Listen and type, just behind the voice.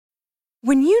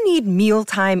When you need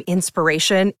mealtime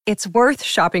inspiration, it's worth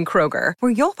shopping Kroger,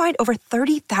 where you'll find over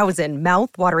 30,000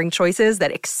 mouth-watering choices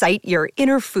that excite your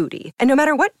inner foodie. And no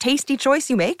matter what tasty choice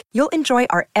you make, you'll enjoy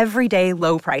our everyday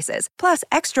low prices, plus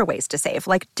extra ways to save,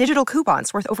 like digital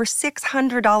coupons worth over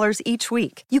 $600 each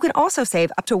week. You can also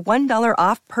save up to $1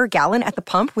 off per gallon at the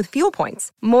pump with fuel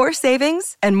points. More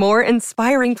savings and more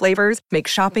inspiring flavors make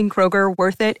shopping Kroger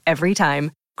worth it every time.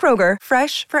 Kroger,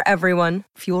 fresh for everyone.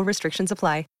 Fuel restrictions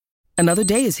apply. Another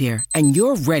day is here, and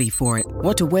you're ready for it.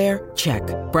 What to wear? Check.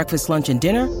 Breakfast, lunch, and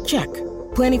dinner? Check.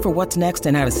 Planning for what's next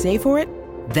and how to save for it?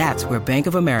 That's where Bank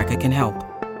of America can help.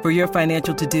 For your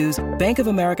financial to-dos, Bank of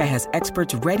America has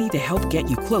experts ready to help get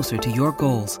you closer to your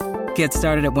goals. Get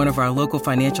started at one of our local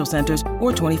financial centers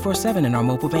or 24/7 in our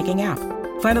mobile banking app.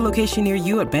 Find a location near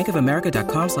you at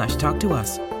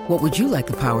bankofamerica.com/talktous. What would you like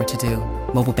the power to do?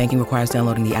 Mobile banking requires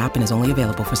downloading the app and is only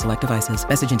available for select devices.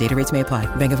 Message and data rates may apply.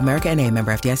 Bank of America N.A.,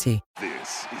 member FDIC.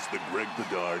 This is the Greg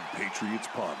Bedard Patriots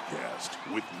Podcast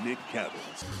with Nick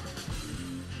Cattles.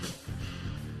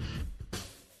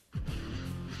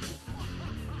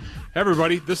 Hey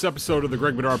everybody, this episode of the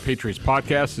Greg Bedard Patriots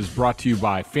Podcast is brought to you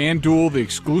by FanDuel, the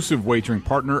exclusive wagering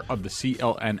partner of the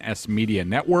CLNS Media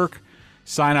Network.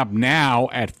 Sign up now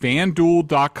at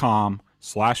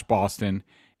FanDuel.com/Boston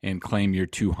and claim your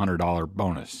 $200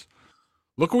 bonus.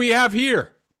 Look what we have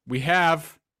here. We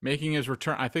have making his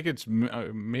return. I think it's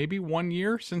maybe 1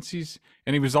 year since he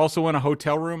was also in a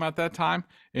hotel room at that time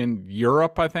in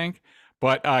Europe, I think.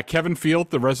 But Kevin Field,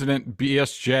 the resident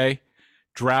BSJ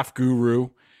draft guru,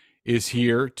 is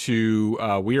here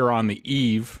to, we are on the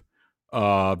eve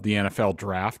of the NFL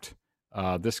draft.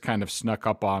 This kind of snuck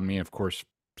up on me. Of course,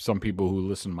 some people who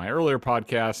listen to my earlier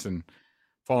podcasts and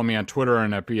follow me on Twitter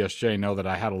and at BSJ know that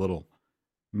I had a little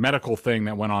medical thing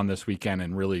that went on this weekend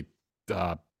and really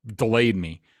delayed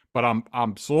me. But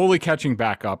I'm slowly catching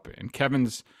back up, and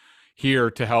Kevin's here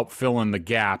to help fill in the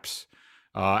gaps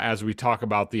as we talk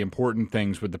about the important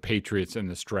things with the Patriots in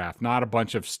this draft. Not a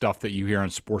bunch of stuff that you hear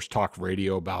on sports talk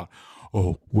radio about,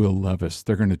 oh, Will Levis,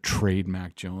 they're going to trade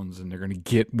Mac Jones and they're going to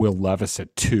get Will Levis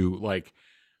at 2. Like,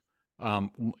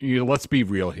 let's be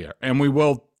real here, and we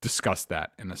will discuss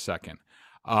that in a second.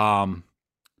 But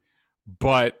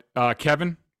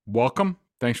Kevin, welcome.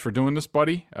 Thanks for doing this,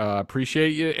 buddy.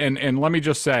 Appreciate you. And let me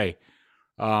just say,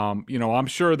 I'm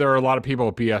sure there are a lot of people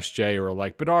at BSJ who are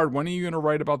like, Bedard, when are you going to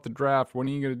write about the draft? When are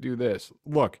you going to do this?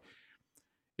 Look,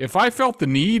 if I felt the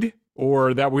need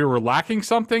or that we were lacking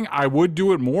something, I would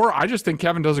do it more. I just think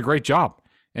Kevin does a great job.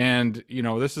 And,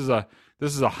 this is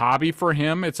a hobby for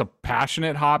him. It's a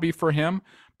passionate hobby for him.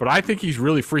 But I think he's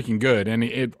really freaking good. And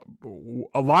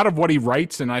a lot of what he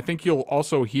writes, and I think you'll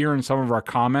also hear in some of our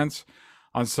comments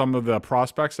on some of the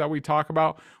prospects that we talk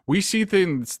about, we see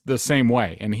things the same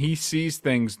way. And he sees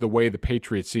things the way the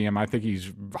Patriots see him. I think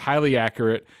he's highly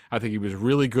accurate. I think he was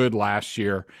really good last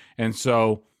year. And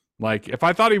so, if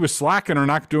I thought he was slacking or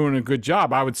not doing a good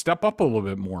job, I would step up a little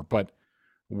bit more. But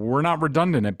we're not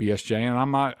redundant at BSJ, and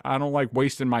I don't like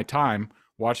wasting my time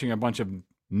watching a bunch of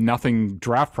nothing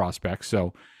draft prospects.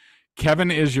 So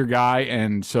Kevin is your guy,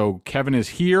 and so Kevin is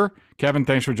here. Kevin,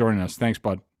 thanks for joining us. Thanks,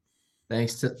 bud.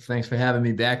 Thanks for having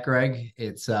me back, Greg.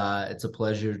 It's a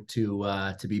pleasure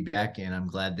to be back, and I'm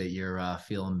glad that you're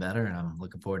feeling better, and I'm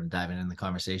looking forward to diving in the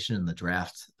conversation and the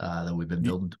draft that we've been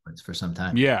building towards for some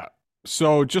time. Yeah.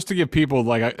 So just to give people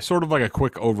sort of a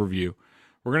quick overview,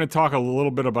 we're going to talk a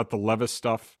little bit about the Levis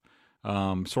stuff,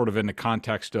 sort of in the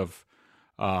context of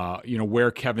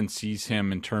where Kevin sees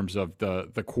him in terms of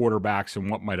the quarterbacks and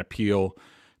what might appeal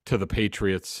to the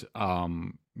Patriots.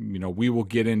 We will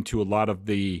get into a lot of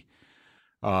the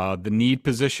need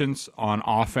positions on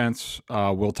offense.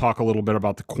 We'll talk a little bit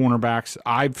about the cornerbacks.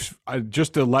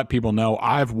 Just to let people know,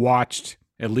 I've watched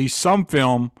at least some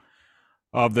film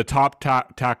of the top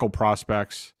tackle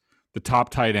prospects, the top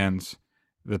tight ends,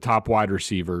 the top wide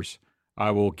receivers.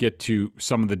 I will get to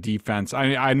some of the defense.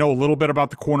 I know a little bit about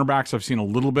the cornerbacks. I've seen a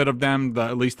little bit of them,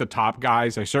 at least the top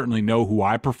guys. I certainly know who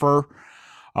I prefer.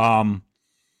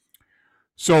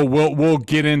 So we'll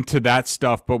get into that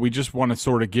stuff, but we just want to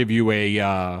sort of give you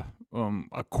a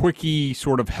quickie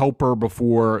sort of helper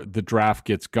before the draft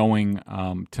gets going.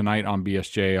 Tonight on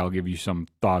BSJ, I'll give you some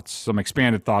thoughts, some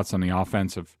expanded thoughts on the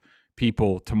offensive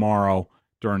people. Tomorrow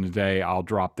during the day, I'll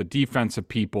drop the defensive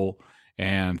people,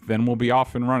 and then we'll be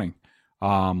off and running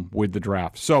with the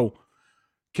draft. So,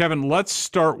 Kevin, let's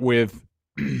start with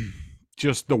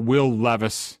just the Will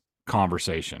Levis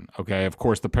conversation. Okay, of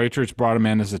course, the Patriots brought him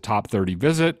in as a top 30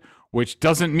 visit, which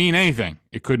doesn't mean anything.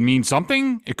 It could mean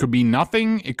something. It could be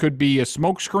nothing. It could be a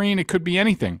smokescreen. It could be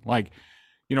anything.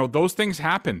 Those things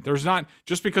happen. There's not,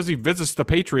 just because he visits the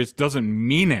Patriots doesn't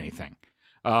mean anything.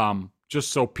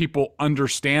 just so people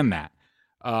understand that.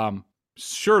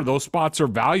 Sure, those spots are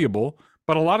valuable,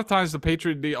 but a lot of times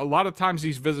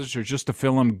these visits are just to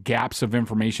fill in gaps of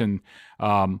information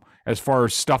as far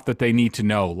as stuff that they need to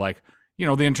know, like, you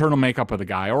know, the internal makeup of the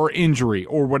guy or injury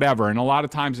or whatever. And a lot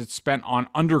of times it's spent on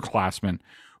underclassmen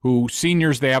who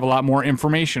seniors they have a lot more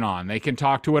information on. They can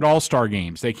talk to at all-star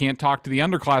games. They can't talk to the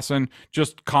underclassmen,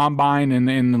 just combine and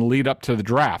in the lead up to the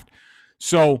draft.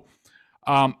 So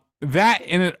that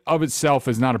in and of itself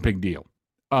is not a big deal.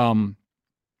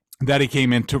 That he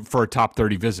came in for a top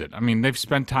 30 visit. I mean, they've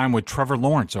spent time with Trevor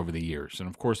Lawrence over the years, and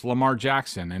of course Lamar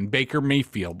Jackson and Baker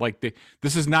Mayfield. Like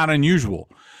this is not unusual.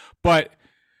 But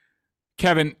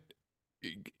Kevin,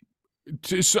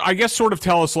 so I guess sort of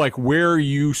tell us like where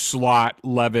you slot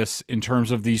Levis in terms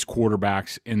of these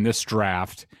quarterbacks in this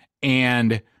draft,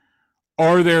 and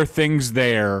are there things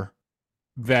there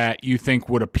that you think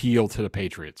would appeal to the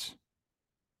Patriots?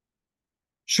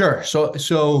 Sure.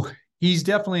 So he's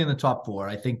definitely in the top 4.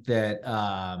 I think that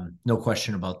no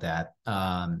question about that.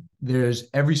 There's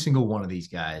every single one of these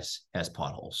guys has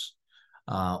potholes.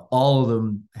 All of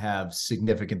them have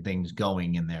significant things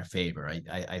going in their favor.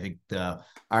 I think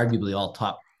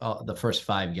arguably the first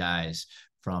 5 guys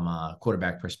from a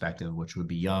quarterback perspective, which would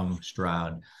be Young,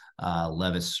 Stroud,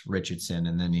 Levis, Richardson,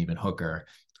 and then even Hooker,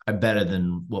 are better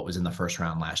than what was in the first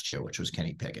round last year, which was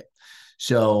Kenny Pickett.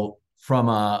 So from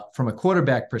a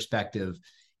quarterback perspective,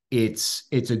 it's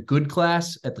a good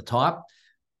class at the top,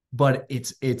 but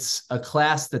it's a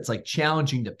class that's like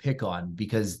challenging to pick on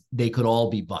because they could all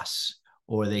be busts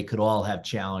or they could all have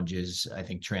challenges, I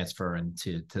think, transferring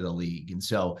to the league. And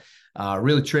so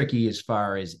really tricky as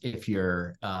far as if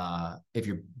you're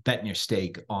betting your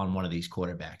stake on one of these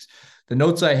quarterbacks. The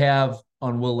notes I have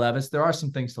on Will Levis, there are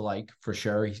some things to like for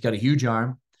sure. He's got a huge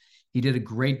arm. He did a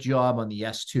great job on the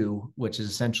S2, which is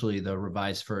essentially the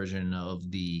revised version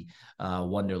of the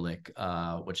Wonderlic,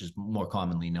 which is more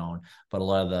commonly known, but a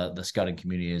lot of the scouting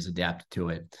community has adapted to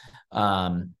it.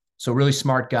 So really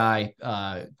smart guy,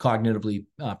 cognitively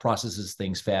processes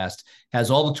things fast,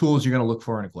 has all the tools you're going to look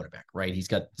for in a quarterback, right? He's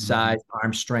got size,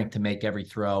 arm strength to make every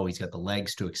throw. He's got the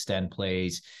legs to extend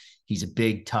plays. He's a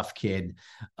big, tough kid.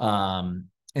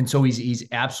 And so he's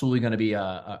absolutely going to be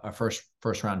a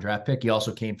first round draft pick. He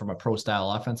also came from a pro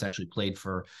style offense. Actually played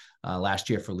for last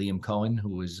year for Liam Cohen,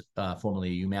 who was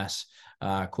formerly a UMass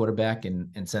quarterback.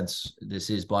 And since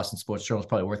this is Boston Sports Journal, it's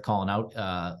probably worth calling out.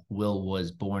 Will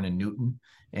was born in Newton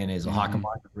and is a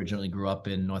Hockenbach. Originally grew up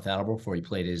in North Attleboro before he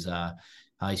played his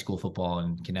high school football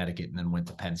in Connecticut and then went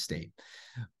to Penn State.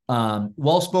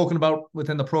 Well spoken about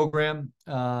within the program.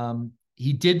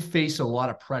 He did face a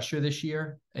lot of pressure this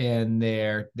year, and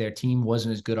their team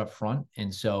wasn't as good up front.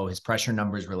 And so his pressure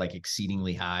numbers were like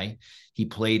exceedingly high. He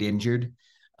played injured.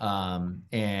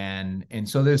 And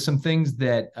so there's some things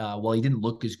that, while he didn't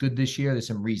look as good this year, there's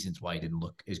some reasons why he didn't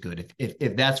look as good.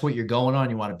 If that's what you're going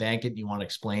on, you want to bank it, and you want to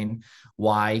explain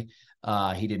why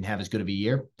he didn't have as good of a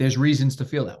year, there's reasons to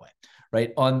feel that way.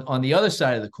 Right. On the other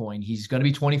side of the coin, he's going to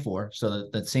be 24. So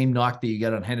that same knock that you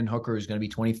get on Hendon Hooker is going to be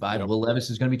 25. Yep. Will Levis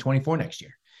is going to be 24 next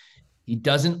year. He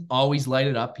doesn't always light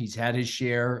it up. He's had his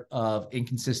share of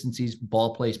inconsistencies,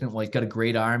 ball placement. Well, he's got a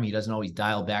great arm. He doesn't always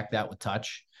dial back that with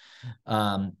touch.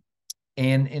 And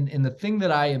the thing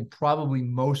that I am probably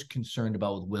most concerned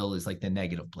about with Will is like the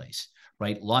negative plays,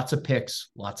 right? Lots of picks,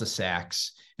 lots of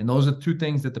sacks. And those are 2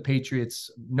 things that the Patriots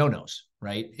no-nos,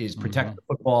 right? Is protect the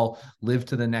football, live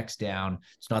to the next down.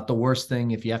 It's not the worst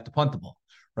thing if you have to punt the ball,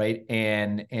 right?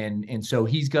 And so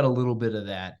he's got a little bit of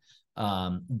that,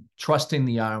 trusting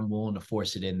the arm, willing to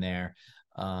force it in there.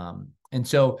 And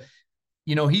so,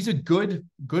 you know, he's a good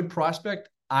prospect.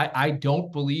 I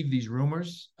don't believe these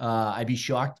rumors. I'd be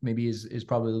shocked, maybe is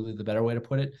probably the better way to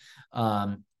put it.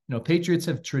 You know, Patriots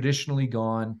have traditionally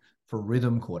gone for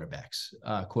rhythm quarterbacks,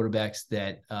 quarterbacks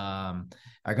that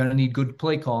are going to need good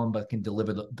play calling, but can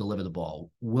deliver the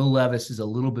ball. Will Levis is a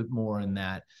little bit more in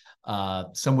that,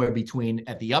 somewhere between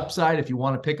at the upside. If you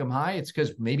want to pick him high, it's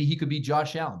because maybe he could be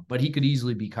Josh Allen, but he could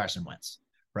easily be Carson Wentz,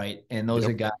 right? And those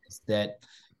are guys that,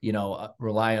 you know,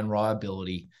 rely on raw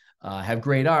ability, have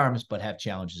great arms, but have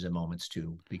challenges at moments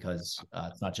too, because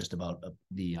it's not just about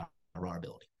the raw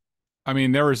ability. I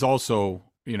mean, there is also,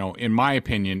 you know, in my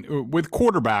opinion, with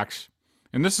quarterbacks,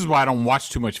 and this is why I don't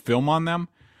watch too much film on them,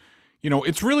 you know,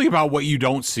 it's really about what you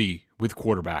don't see with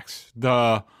quarterbacks.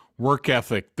 The work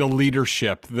ethic, the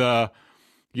leadership,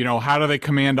 you know, how do they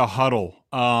command a huddle?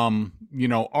 You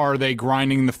know, are they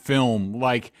grinding the film?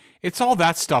 Like, it's all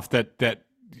that stuff that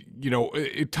you know,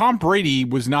 Tom Brady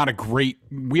was not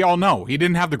we all know, he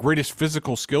didn't have the greatest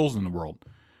physical skills in the world.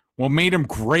 What made him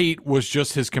great was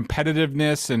just his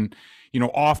competitiveness and,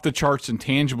 off the charts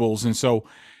intangibles. And so,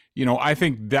 I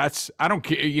think I don't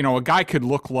care, a guy could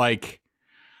look like,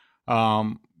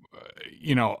 I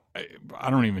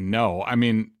don't even know. I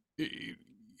mean,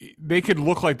 they could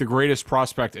look like the greatest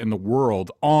prospect in the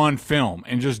world on film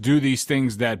and just do these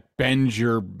things that bend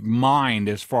your mind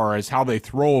as far as how they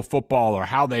throw a football or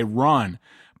how they run.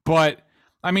 But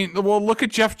I mean, well, look at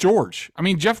Jeff George. I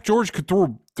mean, Jeff George could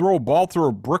throw a ball through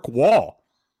a brick wall,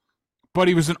 but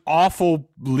he was an awful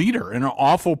leader and an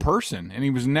awful person, and he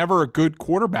was never a good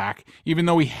quarterback, even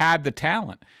though he had the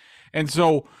talent. And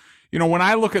so, when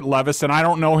I look at Levis, and I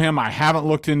don't know him, I haven't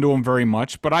looked into him very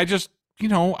much, but I just,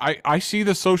 I see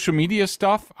the social media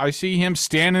stuff. I see him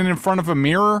standing in front of a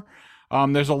mirror.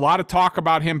 There's a lot of talk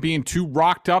about him being too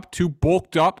rocked up, too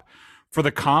bulked up for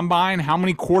the combine. How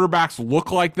many quarterbacks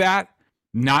look like that?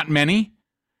 Not many.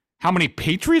 How many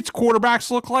Patriots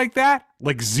quarterbacks look like that?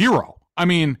 Like zero. I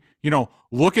mean,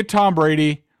 look at Tom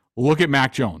Brady, look at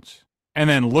Mac Jones, and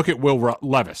then look at Will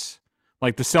Levis,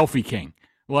 like the selfie king.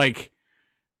 Like,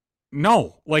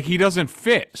 no, like he doesn't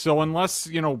fit. So unless,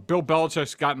 Bill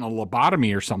Belichick's gotten a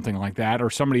lobotomy or something like that, or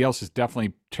somebody else is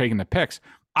definitely taking the picks,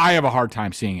 I have a hard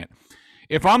time seeing it.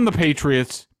 If I'm the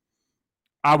Patriots,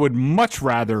 I would much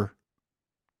rather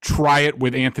try it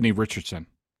with Anthony Richardson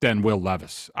than Will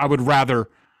Levis. I would rather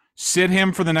sit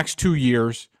him for the next 2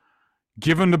 years,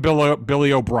 give him to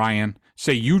Billy O'Brien,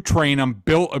 say you train him,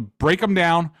 break him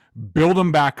down, build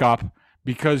him back up,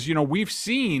 because, we've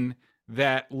seen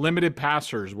that limited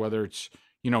passers, whether it's,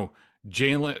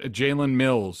 Jalen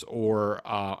Mills or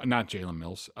not Jalen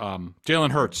Mills,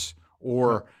 Jalen Hurts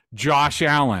or Josh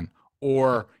Allen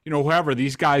or, whoever,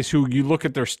 these guys who you look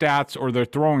at their stats or they're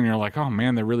throwing and you're like, oh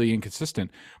man, they're really inconsistent.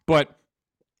 But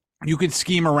you can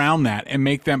scheme around that and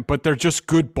make them, but they're just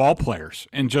good ball players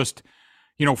and just,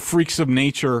 freaks of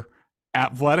nature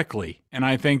athletically. And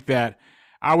I think that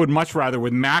I would much rather,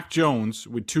 with Mac Jones,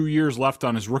 with 2 years left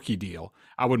on his rookie deal,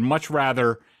 I would much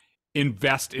rather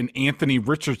invest in Anthony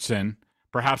Richardson,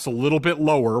 perhaps a little bit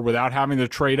lower without having to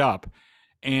trade up,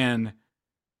 and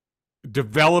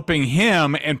developing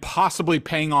him and possibly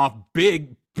paying off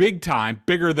big time,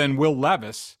 bigger than Will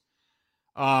Levis,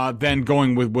 than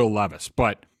going with Will Levis.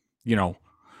 But,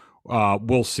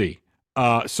 we'll see.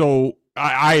 So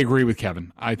I agree with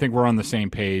Kevin. I think we're on the same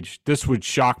page. This would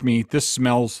shock me. This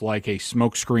smells like a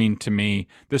smokescreen to me.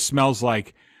 This smells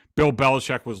like Bill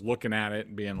Belichick was looking at it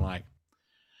and being like,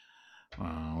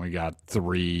 we got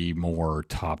 3 more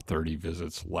top 30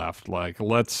 visits left. Like,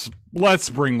 let's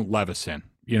bring Levis in,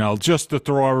 just to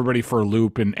throw everybody for a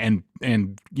loop and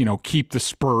keep the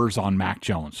spurs on Mac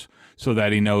Jones so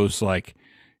that he knows, like,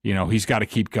 he's got to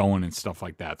keep going and stuff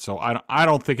like that. So I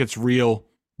don't think it's real,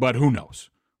 but who knows?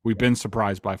 We've been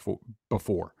surprised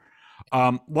before.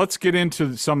 Let's get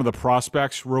into some of the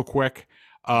prospects real quick.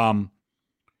 Let's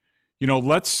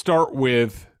start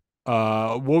with,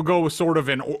 we'll go with sort of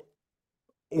an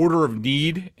order of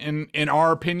need in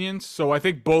our opinions. So I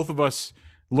think both of us,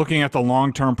 looking at the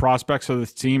long-term prospects of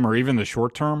this team or even the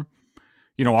short-term,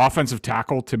 offensive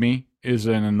tackle to me is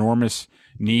an enormous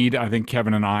need. I think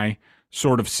Kevin and I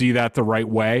sort of see that the right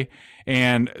way.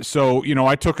 And so,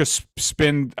 I took a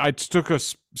spin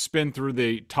through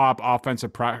the top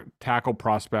offensive tackle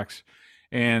prospects,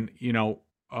 and, here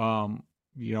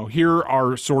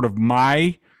are sort of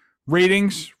my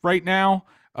ratings right now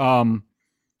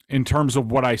in terms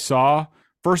of what I saw.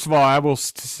 First of all, I will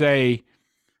say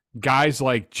guys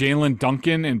like Jalen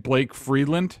Duncan and Blake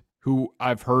Freeland, who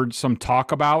I've heard some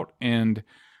talk about, and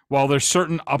while there's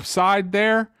certain upside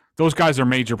there, those guys are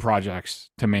major projects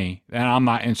to me, and I'm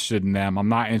not interested in them. I'm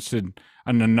not interested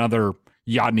in another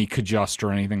Yodny Kajust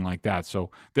or anything like that.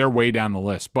 So they're way down the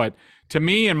list. But to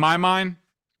me, in my mind,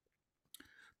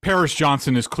 Paris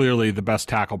Johnson is clearly the best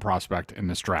tackle prospect in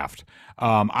this draft.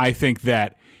 I think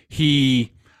that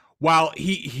while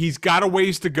he's got a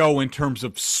ways to go in terms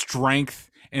of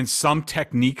strength and some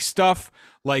technique stuff,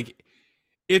 like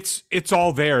it's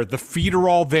all there. The feet are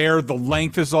all there. The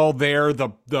length is all there.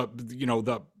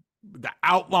 The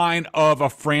outline of a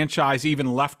franchise,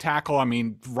 even left tackle. I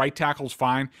mean, right tackle's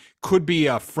fine. Could be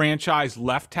a franchise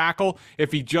left tackle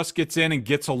if he just gets in and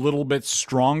gets a little bit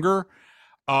stronger.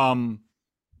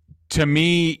 To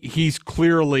me, he's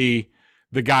clearly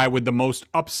the guy with the most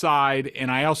upside,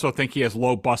 and I also think he has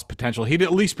low bust potential. He'd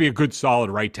at least be a good, solid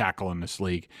right tackle in this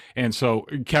league. And so,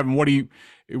 Kevin, what do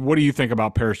you think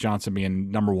about Paris Johnson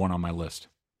being number 1 on my list?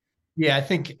 Yeah, I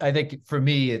think for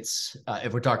me, it's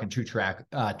if we're talking true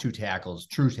tackles,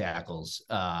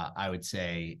 I would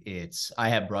say I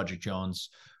have Broderick Jones,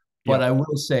 but I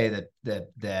will say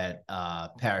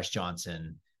that Paris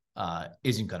Johnson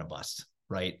isn't going to bust,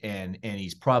 right? And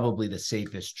he's probably the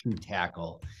safest true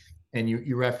tackle. And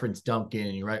you referenced Duncan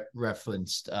and you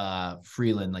referenced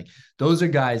Freeland. Like those are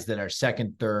guys that are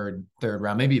second, third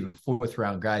round, maybe even fourth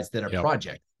round guys that are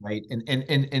project, right?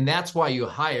 And that's why you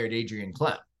hired Adrian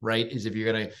Klemm, right? Is if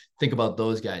you're going to think about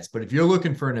those guys. But if you're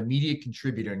looking for an immediate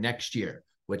contributor next year,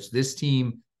 which this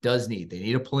team does need, they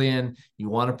need a plan. You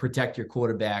want to protect your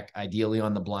quarterback, ideally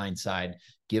on the blind side.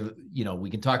 We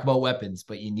can talk about weapons,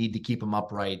 but you need to keep him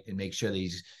upright and make sure that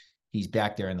he's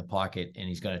back there in the pocket and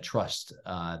he's going to trust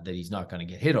that he's not going to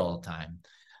get hit all the time.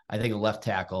 I think a left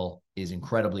tackle is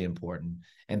incredibly important.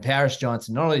 And Paris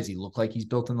Johnson, not only does he look like he's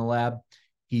built in the lab,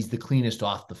 he's the cleanest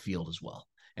off the field as well.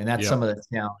 And that's some of the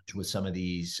challenge with some of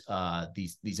these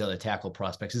other tackle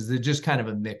prospects is they're just kind of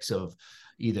a mix of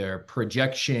either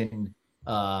projection,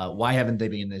 why haven't they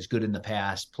been as good in the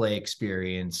past, play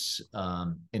experience.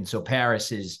 And so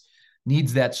Paris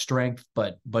needs that strength,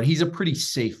 but he's a pretty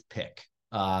safe pick.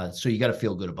 So you got to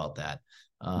feel good about that.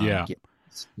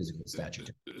 Physical stature.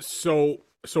 So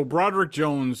Broderick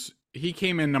Jones, he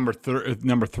came in number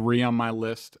 3 on my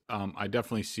list. I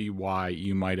definitely see why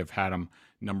you might have had him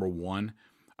number 1.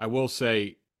 I will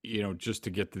say, just to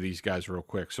get to these guys real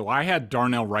quick. So I had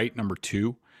Darnell Wright number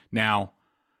 2. Now,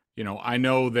 I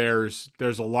know there's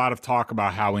a lot of talk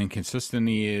about how inconsistent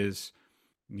he is,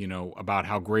 about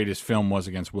how great his film was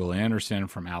against Will Anderson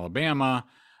from Alabama.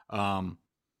 I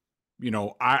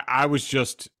was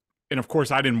just, and of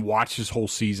course I didn't watch his whole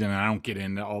season and I don't get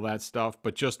into all that stuff,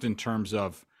 but just in terms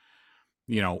of,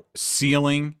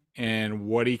 ceiling and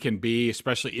what he can be,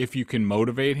 especially if you can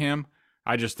motivate him,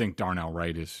 I just think Darnell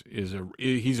Wright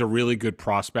he's a really good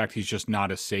prospect. He's just not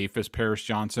as safe as Paris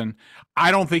Johnson. I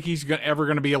don't think he's ever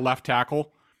going to be a left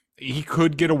tackle. He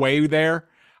could get away there.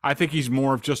 I think he's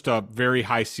more of just a very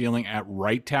high ceiling at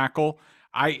right tackle.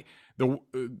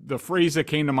 The phrase that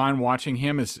came to mind watching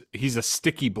him is he's a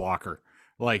sticky blocker.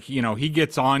 Like, he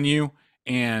gets on you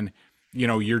and,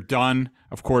 you're done.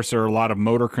 Of course, there are a lot of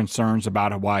motor concerns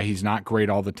about why he's not great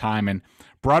all the time. And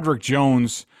Broderick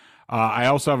Jones, I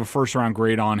also have a first-round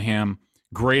grade on him.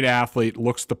 Great athlete,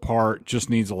 looks the part, just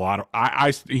needs a lot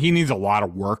of he needs a lot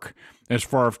of work as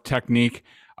far as technique.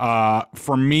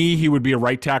 For me, he would be a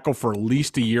right tackle for at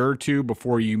least a year or two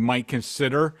before you might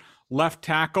consider left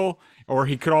tackle, or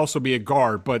he could also be a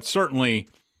guard, but certainly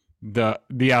the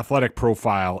athletic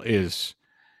profile is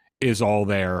all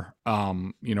there.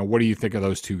 What do you think of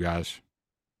those two guys?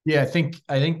 Yeah, I think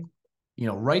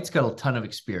Wright's got a ton of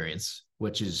experience,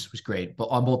 which was great, but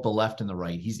on both the left and the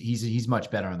right, he's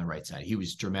much better on the right side. He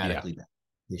was dramatically better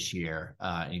this year,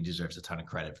 and he deserves a ton of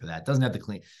credit for that. Doesn't have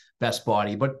the best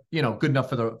body, but good enough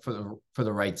for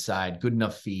the right side. Good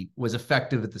enough feet. Was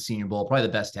effective at the Senior Bowl. Probably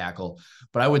the best tackle,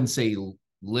 but I wouldn't say he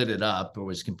lit it up or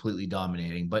was completely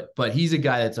dominating. But he's a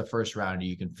guy that's a first rounder.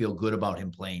 You can feel good about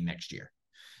him playing next year,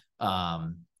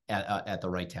 at the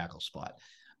right tackle spot.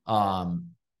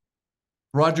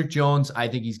 Broderick Jones, I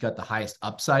think he's got the highest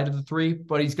upside of the three,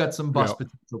 but he's got some bust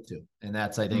potential too. And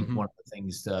that's, I think, one of the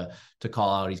things to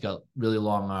call out. He's got really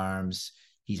long arms.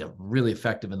 He's really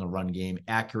effective in the run game,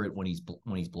 accurate when he's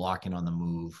blocking on the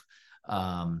move,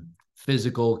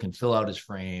 physical, can fill out his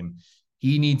frame.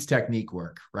 He needs technique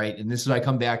work, right? And this is, I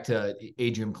come back to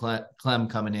Adrian Klemm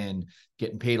coming in,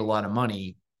 getting paid a lot of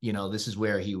money. This is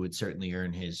where he would certainly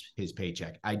earn his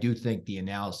paycheck. I do think the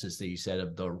analysis that you said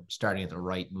of the starting at the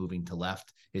right, moving to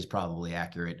left is probably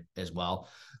accurate as well.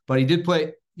 But he did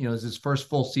play, it was his first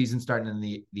full season starting in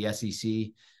the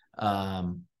SEC.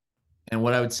 And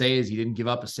what I would say is he didn't give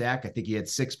up a sack. I think he had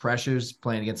 6 pressures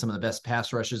playing against some of the best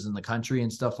pass rushers in the country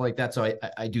and stuff like that. So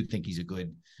I do think he's a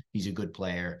good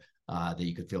player that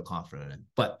you could feel confident in.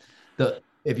 But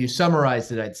if you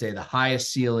summarize it, I'd say the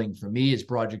highest ceiling for me is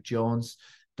Broderick Jones.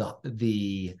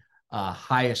 The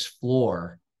highest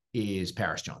floor is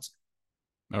Paris Johnson.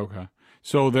 Okay.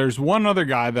 So there's one other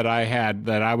guy that I had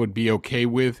that I would be okay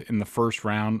with in the first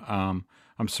round.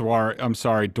 I'm sorry,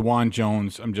 DeJuan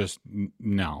Jones.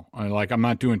 I'm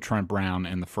not doing Trent Brown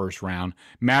in the first round.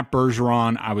 Matt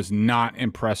Bergeron, I was not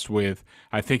impressed with.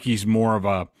 I think he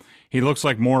looks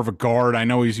like more of a guard. I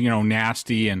know he's,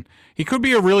 nasty, and he could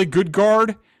be a really good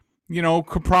guard.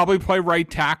 Could probably play right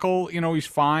tackle. He's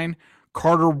fine.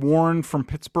 Carter Warren from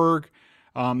Pittsburgh,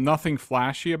 nothing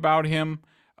flashy about him.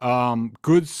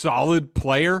 Good, solid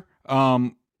player.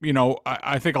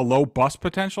 I think a low bust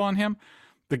potential on him.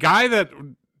 The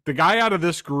guy out of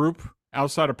this group,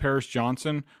 outside of Paris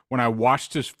Johnson, when I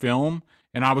watched his film,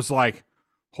 and I was like,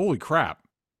 holy crap.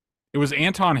 It was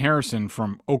Anton Harrison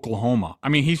from Oklahoma. I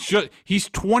mean, he's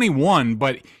 21,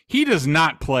 but he does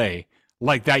not play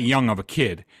like that young of a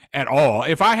kid at all.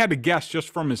 If I had to guess just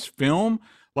from his film,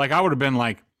 I would have been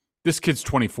like this kid's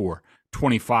 24,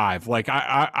 25. Like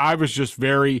I was just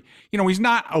very, he's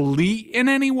not elite in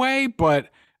any way, but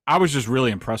I was just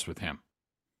really impressed with him.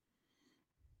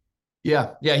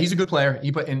 Yeah, he's a good player.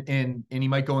 And he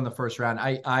might go in the first round.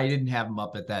 I didn't have him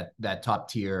up at that top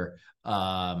tier,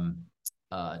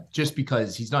 just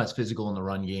because he's not as physical in the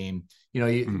run game.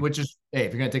 Which is, hey,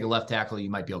 if you're gonna take a left tackle,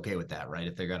 you might be okay with that, right?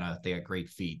 If they got great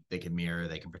feet, they can mirror,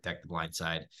 they can protect the blind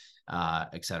side,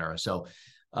 et cetera. So,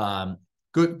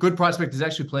 good prospect. Has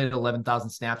actually played at 11,000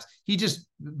 snaps.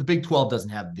 The Big 12 doesn't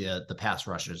have the pass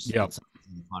rushers that some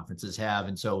conferences have,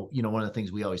 and so one of the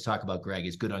things we always talk about, Greg,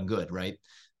 is good on good, right?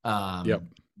 And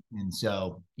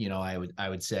so, I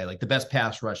would say, like, the best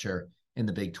pass rusher in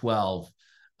the Big 12,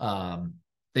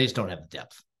 they just don't have the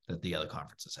depth that the other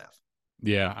conferences have.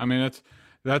 Yeah. I mean,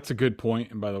 that's a good point.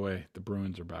 And by the way, the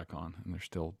Bruins are back on and they're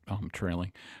still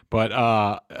trailing, but,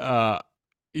 I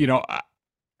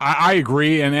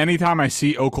agree. And anytime I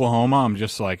see Oklahoma, I'm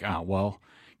just like,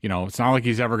 it's not like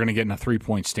he's ever going to get in a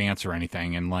 3-point stance or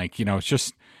anything. And it's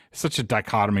just such a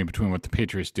dichotomy between what the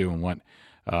Patriots do and what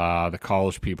the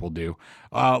college people do.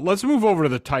 Let's move over to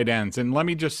the tight ends. And let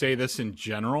me just say this in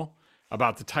general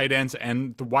about the tight ends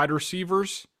and the wide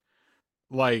receivers.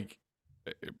 I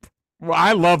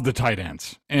love the tight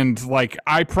ends. And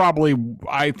I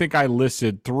think I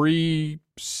listed 3,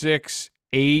 6,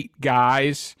 8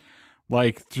 guys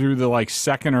through the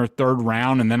second or third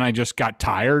round. And then I just got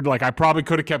tired. I probably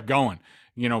could have kept going,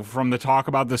 from the talk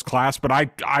about this class, but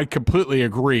I completely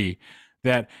agree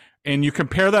that. And you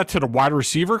compare that to the wide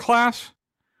receiver class,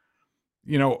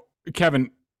 Kevin,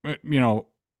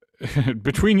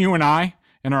 between you and I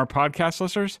and our podcast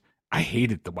listeners, I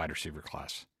hated the wide receiver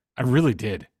class. I really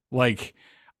did. I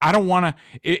don't want to,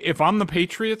 if I'm the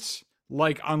Patriots,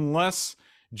 unless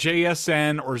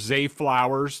JSN or Zay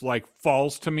Flowers,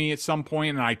 falls to me at some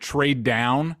point and I trade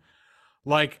down,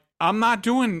 I'm not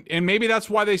doing, and maybe that's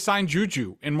why they signed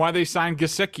Juju and why they signed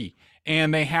Gesicki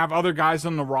and they have other guys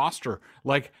on the roster.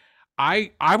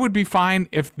 I would be fine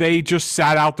if they just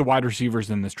sat out the wide receivers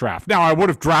in this draft. Now, I would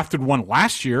have drafted one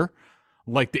last year,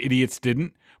 like the idiots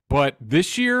didn't. But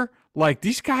this year,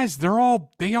 these guys,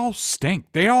 they all stink.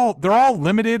 They're all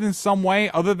limited in some way,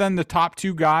 other than the top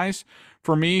 2 guys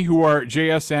for me, who are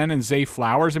JSN and Zay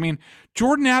Flowers. I mean,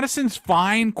 Jordan Addison's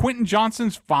fine. Quentin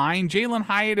Johnson's fine. Jalen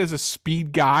Hyatt is a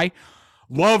speed guy.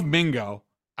 Love Mingo.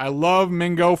 I love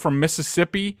Mingo from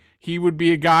Mississippi. He would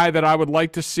be a guy that I would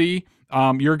like to see.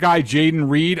 Your guy, Jaden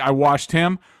Reed, I watched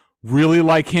him. Really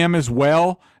like him as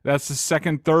well. That's the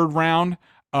second, third round.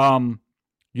 A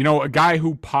guy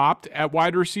who popped at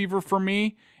wide receiver for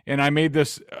me, and I made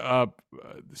this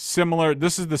similar.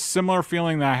 This is the similar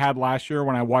feeling that I had last year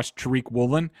when I watched Tariq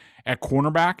Woolen at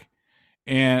cornerback.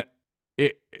 And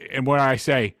when I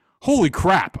say, holy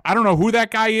crap, I don't know who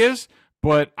that guy is,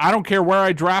 but I don't care where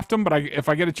I draft him, but if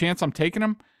I get a chance, I'm taking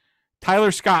him.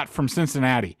 Tyler Scott from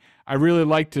Cincinnati. I really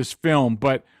liked his film,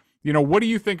 but what do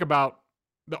you think about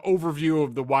the overview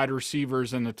of the wide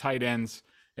receivers and the tight ends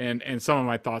and some of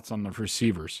my thoughts on the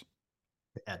receivers?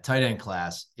 Tight end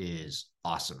class is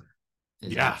awesome.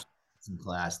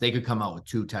 Class. They could come out with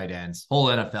 2 tight ends. Whole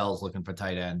NFL is looking for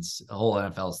tight ends. The whole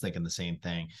NFL is thinking the same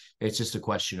thing. It's just a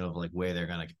question of where they're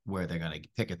gonna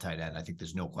pick a tight end. I think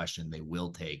there's no question they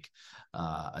will take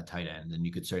a tight end, and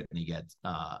you could certainly get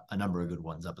a number of good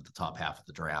ones up at the top half of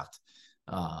the draft,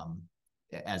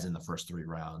 as in the first 3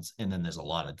 rounds. And then there's a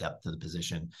lot of depth to the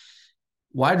position.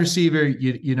 Wide receiver,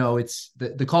 it's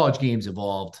the college game's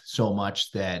evolved so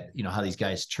much that, how these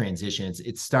guys transition,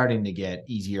 it's starting to get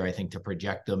easier, I think, to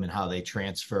project them and how they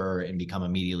transfer and become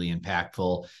immediately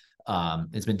impactful.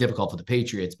 It's been difficult for the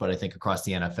Patriots, but I think across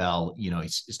the NFL,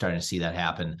 he's starting to see that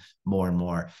happen more and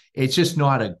more. It's just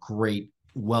not a great,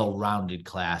 well-rounded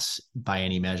class by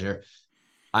any measure.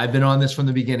 I've been on this from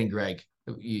the beginning, Greg.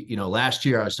 Last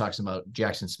year I was talking about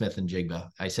Jackson Smith and Jigba.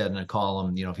 I said in a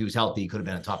column, if he was healthy, he could have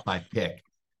been a top 5 pick.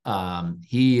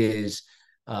 He is,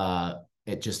 I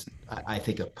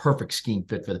think, a perfect scheme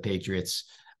fit for the Patriots.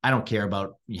 I don't care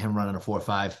about him running a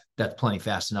 4.5. That's plenty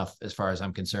fast enough as far as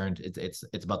I'm concerned.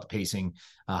 It's about the pacing,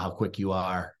 how quick you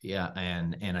are. Yeah.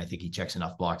 And I think he checks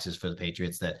enough boxes for the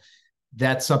Patriots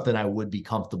that's something I would be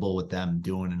comfortable with them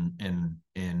doing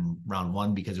in round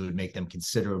 1, because it would make them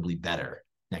considerably better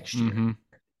next year.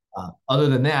 Mm-hmm. Other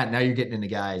than that, now you're getting into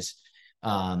guys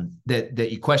that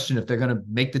you question if they're going to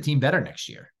make the team better next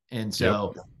year. And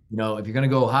so, if you're going to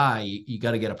go high, you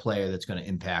got to get a player that's going to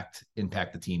impact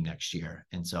the team next year.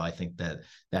 And so I think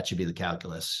that should be the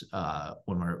calculus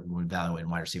when we're evaluating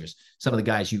wide receivers. Some of the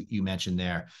guys you mentioned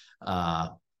there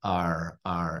are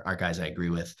guys I agree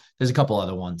with. There's a couple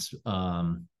other ones,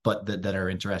 but that are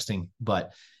interesting.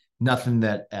 But nothing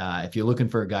that if you're looking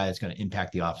for a guy that's going to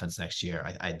impact the offense next year,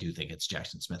 I do think it's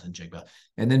Jackson Smith and Jigba,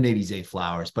 and then maybe Zay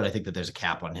Flowers. But I think that there's a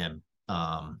cap on him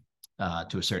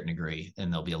to a certain degree,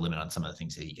 and there'll be a limit on some of the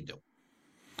things that he can do.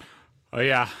 Oh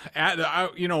yeah,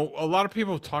 a lot of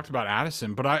people have talked about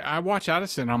Addison, but I watch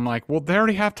Addison. I'm like, well, they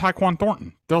already have Tyquan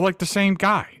Thornton. They're like the same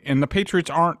guy, and the Patriots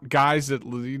aren't guys that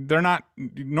they're not.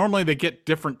 Normally, they get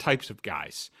different types of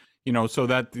guys, so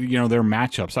that their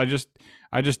matchups.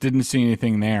 I just didn't see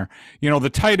anything there. The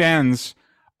tight ends.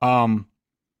 My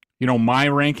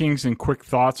rankings and quick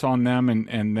thoughts on them,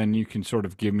 and then you can sort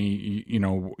of give me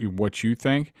what you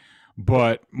think.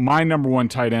 But my number one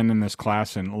tight end in this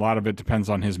class, and a lot of it depends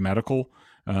on his medical,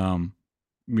 Dalton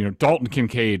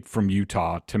Kincaid from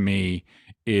Utah, to me,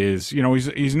 is,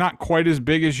 he's not quite as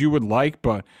big as you would like,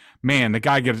 but man, the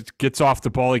guy gets off the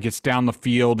ball, he gets down the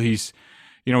field, he's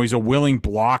a willing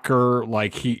blocker,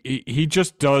 like he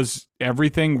just does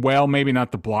everything well. Maybe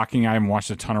not the blocking, I haven't watched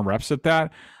a ton of reps at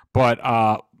that,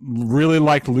 but really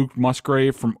like Luke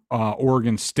Musgrave from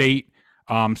Oregon State,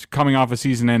 coming off a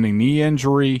season-ending knee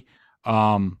injury.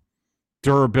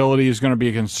 Durability is going to be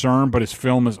a concern, but his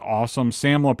film is awesome.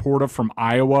 Sam Laporta from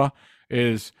Iowa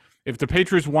is, if the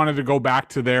Patriots wanted to go back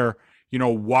to their,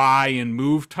 why and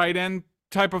move tight end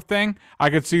type of thing,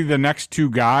 I could see the next two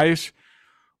guys,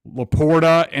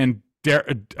 Laporta and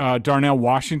Darnell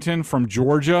Washington from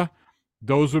Georgia.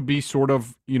 Those would be sort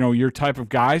of, your type of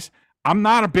guys. I'm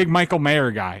not a big Michael Mayer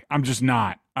guy. I'm just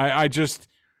not.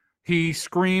 He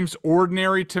screams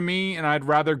ordinary to me, and I'd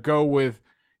rather go with,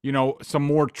 some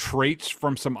more traits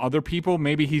from some other people.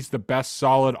 Maybe he's the best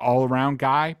solid all-around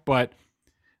guy, but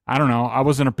I don't know. I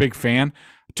wasn't a big fan.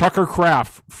 Tucker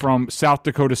Kraft from South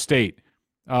Dakota State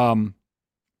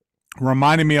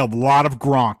reminded me a lot of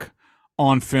Gronk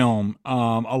on film,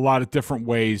 a lot of different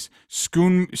ways.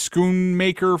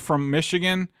 Schoonmaker from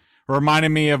Michigan reminded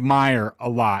me of Meyer a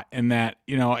lot, in that,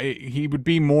 he would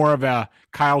be more of a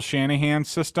Kyle Shanahan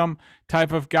system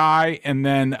type of guy. And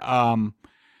then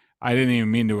I didn't even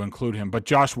mean to include him, but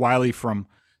Josh Wiley from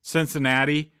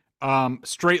Cincinnati,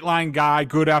 straight line guy,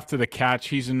 good after the catch.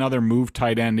 He's another move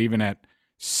tight end, even at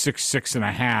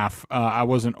 6'6.5". I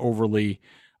wasn't overly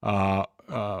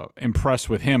impressed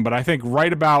with him, but I think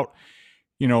right about,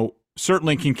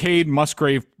 certainly Kincaid,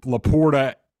 Musgrave,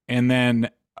 Laporta, and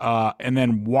then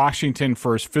Washington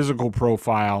for his physical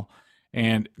profile,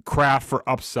 and Kraft for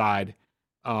upside.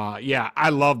 I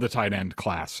love the tight end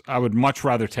class. I would much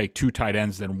rather take two tight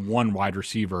ends than one wide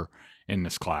receiver in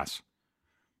this class.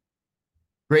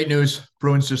 Great news.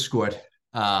 Bruins just scored.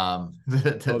 There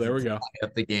we go.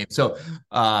 Up the game. So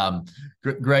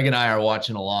Greg and I are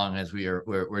watching along as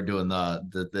we're doing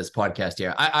this podcast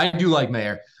here. I do like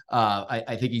Mayer.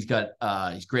 I think he's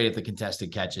great at the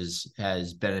contested catches,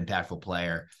 has been an impactful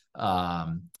player.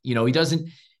 He doesn't,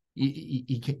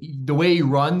 the way he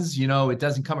runs, it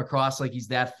doesn't come across like he's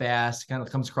that fast. Kind of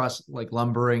comes across like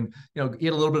lumbering. He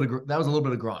had a little bit of that was a little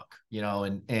bit of Gronk.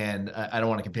 And I don't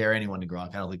want to compare anyone to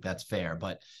Gronk. I don't think that's fair.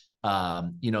 But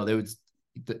there was,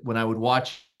 when I would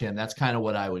watch him, that's kind of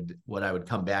what I would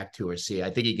come back to or see. I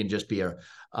think he can just be a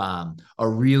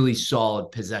really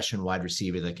solid possession wide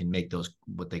receiver that can make those,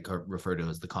 what they refer to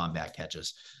as the combat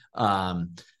catches. But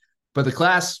the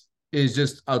class is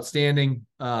just outstanding.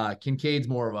 Kincaid's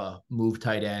more of a move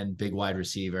tight end, big wide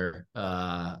receiver.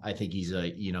 I think he's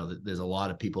there's a lot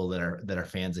of people that are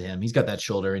fans of him. He's got that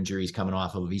shoulder injury he's coming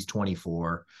off of. He's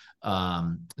 24.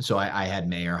 So I had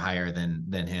Mayer higher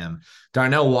than him.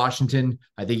 Darnell Washington,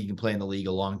 I think he can play in the league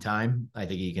a long time. I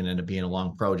think he can end up being a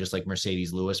long pro, just like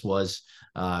Mercedes Lewis was,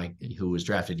 who was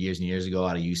drafted years and years ago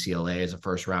out of UCLA as a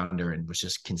first rounder and was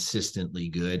just consistently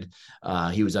good.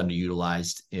 He was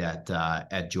underutilized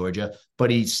at Georgia, but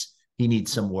he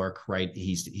needs some work, right?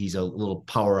 He's a little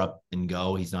power up and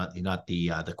go. He's not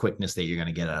the quickness that you're going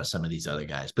to get out of some of these other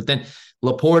guys. But then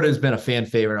Laporta has been a fan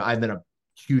favorite. I've been a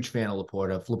huge fan of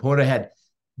Laporta. If Laporta had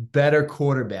better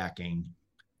quarterbacking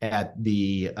at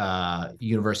the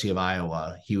University of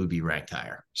Iowa, he would be ranked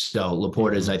higher. So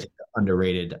Laporta is, I think,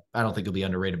 underrated. I don't think he'll be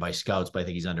underrated by scouts, but I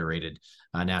think he's underrated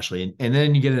nationally. And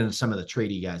then you get into some of the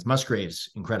tradey guys. Musgrave's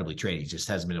incredibly tradey. He just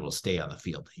hasn't been able to stay on the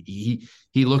field. He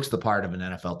looks the part of an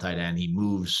NFL tight end. He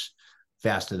moves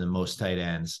faster than most tight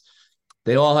ends.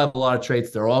 They all have a lot of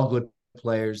traits. They're all good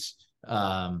players.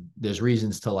 There's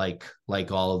reasons to like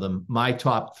all of them. My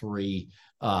top three,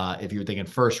 if you're thinking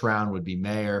first round, would be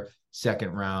Mayer.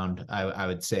 Second round, I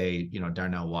would say,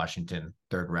 Darnell Washington.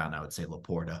 Third round, I would say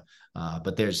Laporta.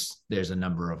 But there's a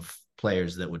number of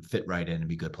players that would fit right in and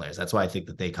be good players. That's why I think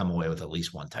that they come away with at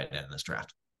least one tight end in this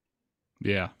draft.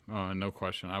 Yeah, no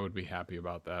question. I would be happy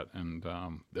about that. And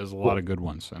there's a lot of good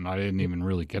ones. And I didn't even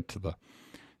really get to the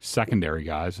secondary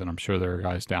guys, and I'm sure there are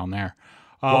guys down there.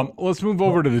 Let's move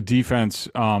over to the defense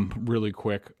really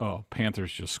quick. Oh,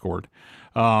 Panthers just scored.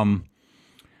 Let's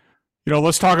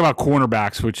talk about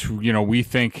cornerbacks, which, we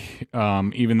think,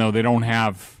 even though they don't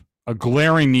have a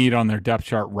glaring need on their depth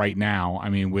chart right now, I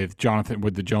mean, with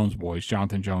the Jones boys,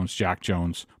 Jonathan Jones, Jack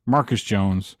Jones, Marcus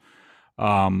Jones,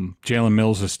 Jalen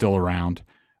Mills is still around,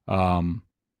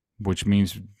 which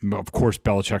means, of course,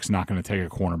 Belichick's not going to take a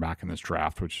cornerback in this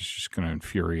draft, which is just going to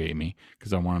infuriate me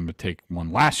because I want him to take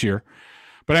one last year.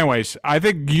 But anyways, I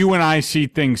think you and I see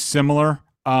things similar.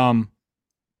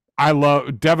 I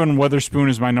love Devin Witherspoon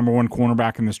is my number one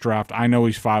cornerback in this draft. I know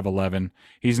he's 5'11".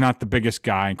 He's not the biggest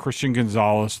guy. And Christian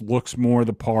Gonzalez looks more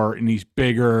the part, and he's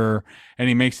bigger, and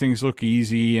he makes things look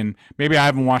easy. And maybe I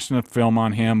haven't watched enough film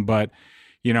on him, but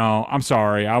I'm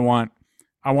sorry. I want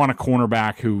a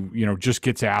cornerback who just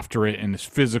gets after it and is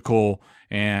physical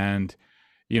and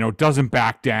doesn't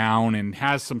back down and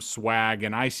has some swag.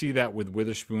 And I see that with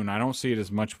Witherspoon. I don't see it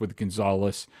as much with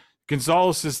Gonzalez.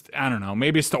 Gonzalez is, I don't know,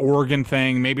 maybe it's the Oregon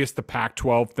thing, maybe it's the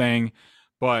Pac-12 thing,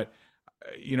 but,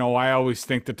 I always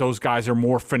think that those guys are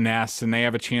more finesse and they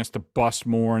have a chance to bust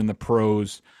more in the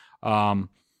pros.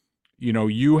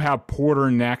 You have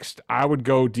Porter next. I would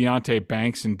go Deonte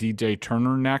Banks and DJ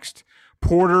Turner next.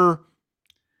 Porter,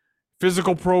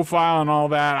 physical profile and all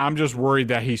that, I'm just worried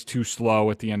that he's too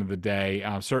slow at the end of the day.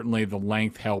 Certainly the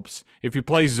length helps. If you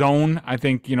play zone, I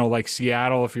think, like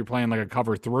Seattle, if you're playing like a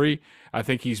cover 3, I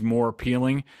think he's more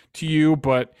appealing to you,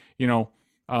 but,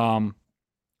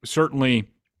 certainly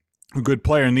a good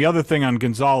player. And the other thing on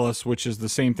Gonzalez, which is the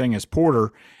same thing as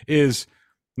Porter, is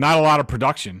not a lot of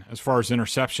production as far as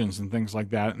interceptions and things like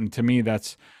that. And to me,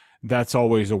 that's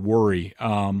always a worry.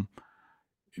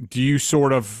 Do you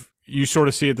sort of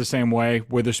see it the same way?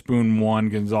 Witherspoon 1,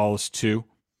 Gonzalez 2?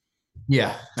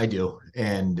 Yeah, I do.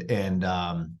 And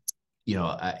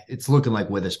it's looking like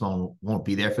Witherspoon won't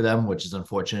be there for them, which is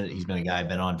unfortunate. He's been a guy I've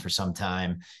been on for some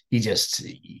time. He just,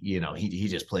 he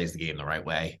just plays the game the right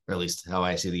way, or at least how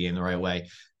I see the game the right way.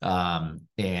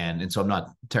 And so I'm not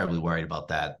terribly worried about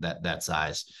that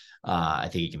size. I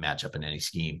think he can match up in any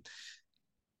scheme.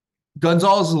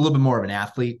 Gonzalez is a little bit more of an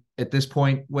athlete at this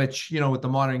point, which, with the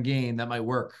modern game, that might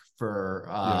work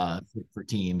for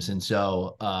teams. And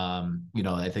so,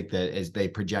 I think that as they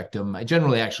project them, I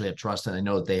generally actually have trust, and I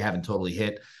know that they haven't totally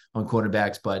hit on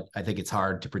cornerbacks, but I think it's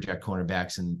hard to project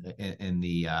cornerbacks in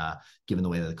the given the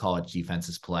way that the college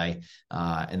defenses play,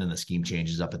 and then the scheme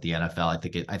changes up at the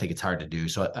NFL. I think it's hard to do.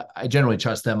 So I generally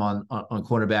trust them on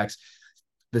cornerbacks.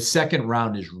 The second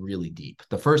round is really deep.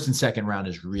 The first and second round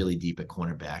is really deep at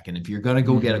cornerback. And if you're going to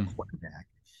go get a cornerback,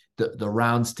 the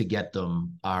rounds to get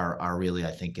them are really,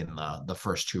 I think, in the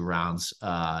first 2 rounds.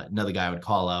 Another guy I would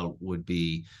call out would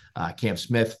be Cam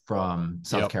Smith from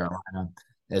South Carolina,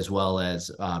 as well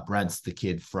as Brent's, the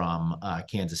kid from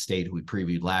Kansas State, who we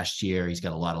previewed last year. He's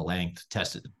got a lot of length,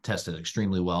 tested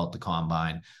extremely well at the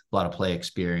combine, a lot of play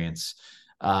experience.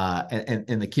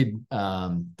 And the kid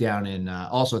down in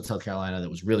also at South Carolina that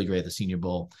was really great at the Senior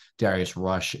Bowl, Darius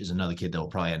Rush, is another kid that will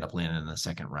probably end up landing in the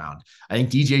second round. I think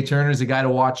DJ Turner is a guy to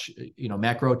watch.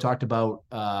 Matt Groh talked about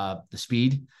the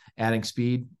speed, adding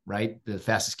speed, right? The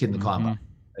fastest kid in the combine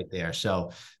right there.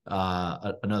 So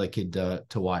another kid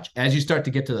to watch. As you start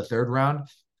to get to the third round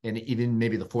and even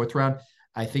maybe the fourth round,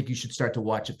 I think you should start to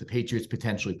watch if the Patriots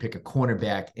potentially pick a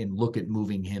cornerback and look at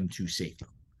moving him to safety.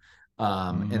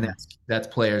 And that's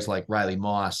players like Riley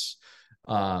Moss,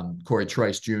 Corey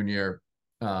Trice Jr.,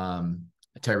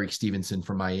 Tyreek Stevenson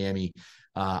from Miami.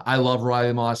 I love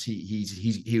Riley Moss.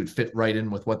 He would fit right in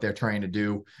with what they're trying to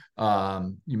do.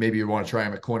 You want to try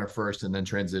him at corner first and then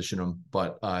transition him,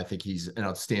 but I think he's an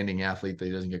outstanding athlete that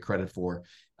he doesn't get credit for,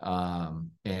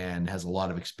 and has a lot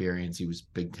of experience. He was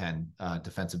Big Ten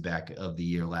defensive back of the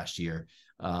year last year,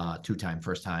 two-time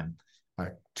first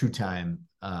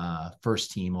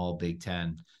team All Big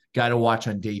Ten. Guy to watch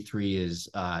on day 3 is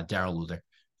Darrell Luther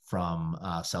from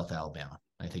South Alabama.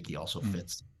 I think he also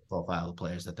fits the profile of the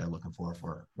players that they're looking for if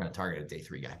we're going to target a day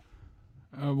 3 guy.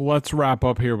 Let's wrap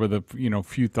up here with a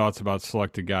few thoughts about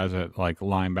selected guys at like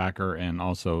linebacker and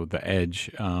also the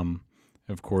edge.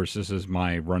 Of course, this is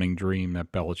my running dream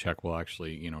that Belichick will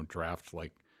actually draft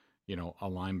like a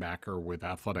linebacker with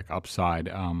athletic upside.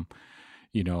 I'm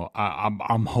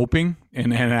hoping,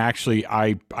 and actually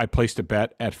I placed a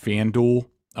bet at FanDuel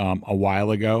a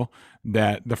while ago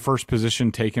that the first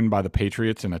position taken by the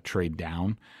Patriots in a trade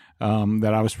down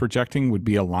that I was projecting would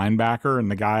be a linebacker, and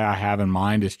the guy I have in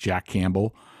mind is Jack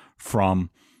Campbell from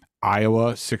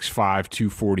Iowa, 6'5",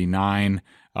 249,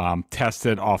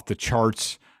 tested off the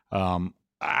charts.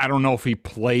 I don't know if he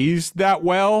plays that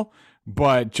well,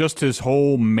 but just his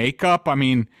whole makeup. I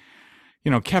mean,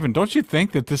 Kevin, don't you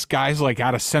think that this guy's like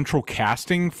out of central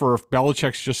casting for if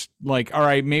Belichick's just like, all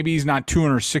right, maybe he's not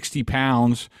 260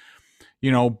 pounds,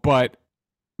 but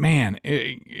man,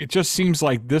 it just seems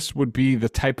like this would be the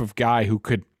type of guy who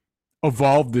could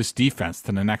evolve this defense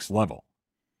to the next level.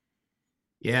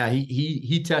 Yeah,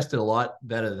 he tested a lot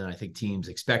better than I think teams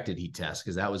expected he'd test,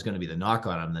 because that was going to be the knock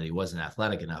on him, that he wasn't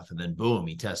athletic enough. And then boom,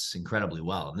 he tests incredibly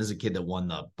well. And this is a kid that won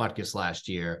the Butkus last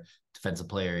year, Defensive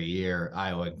Player of the Year,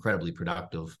 Iowa, incredibly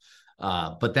productive.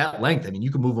 But that length, I mean, you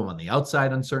can move him on the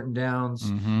outside on certain downs.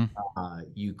 Mm-hmm.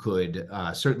 You could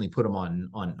certainly put him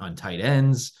on tight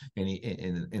ends and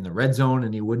in the red zone,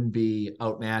 and he wouldn't be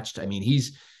outmatched. I mean,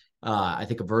 he's I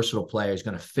think a versatile player is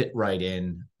going to fit right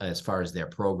in as far as their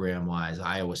program wise.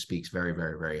 Iowa speaks very,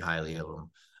 very, very highly of him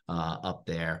up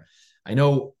there. I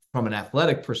know from an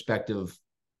athletic perspective,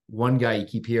 one guy you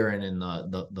keep hearing in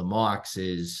the mocks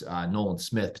is Nolan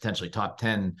Smith, potentially top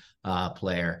 10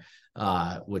 player,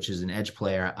 which is an edge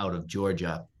player out of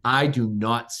Georgia. I do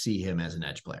not see him as an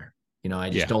edge player. I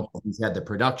just don't think he's had the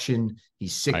production.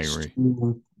 He's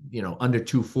 6'2", under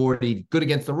 240, good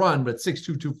against the run, but 6'2",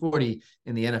 240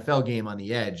 in the NFL game on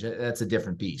the edge, that's a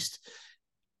different beast.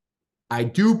 I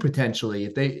do potentially,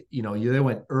 if they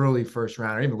went early first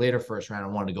round or even later first round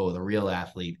and wanted to go with a real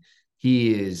athlete,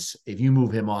 if you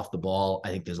move him off the ball, I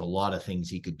think there's a lot of things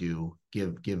he could do.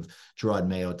 Give Jerod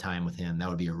Mayo time with him. That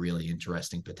would be a really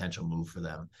interesting potential move for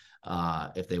them.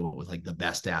 If they went with like the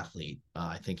best athlete,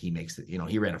 I think he makes it,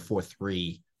 he ran a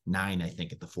 4.39, I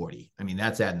think, at the 40. I mean,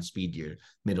 that's adding speed to your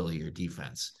middle of your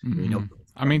defense. Mm-hmm.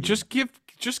 I mean, just give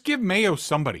Mayo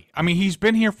somebody. I mean, he's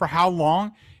been here for how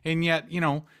long? And yet,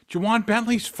 Juwan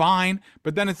Bentley's fine,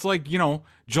 but then it's like,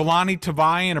 Jelani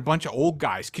Tavai and a bunch of old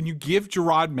guys. Can you give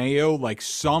Jerod Mayo like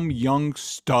some young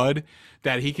stud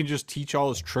that he can just teach all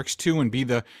his tricks to and be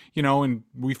the, and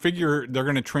we figure they're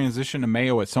going to transition to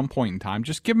Mayo at some point in time.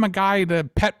 Just give him a guy, the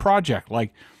pet project.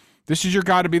 Like, this is your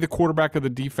guy to be the quarterback of the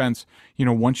defense,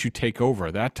 once you take over,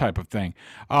 that type of thing.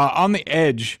 On the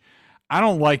edge, I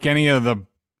don't like any of the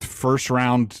first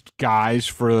round guys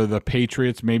for the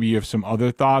Patriots. Maybe you have some other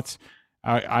thoughts.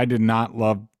 I did not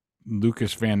love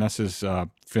Lucas Van Ness's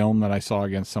film that I saw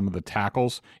against some of the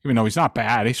tackles, even though he's not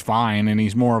bad, he's fine, and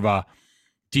he's more of a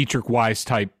Dietrich Wise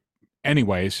type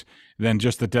anyways than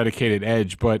just a dedicated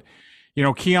edge. But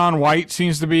Keon White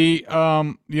seems to be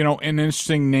an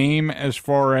interesting name as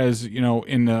far as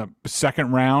in the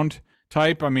second round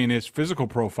type. I mean, his physical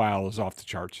profile is off the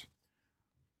charts.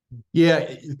 Yeah,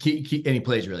 and he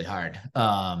plays really hard.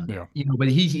 But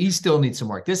he still needs some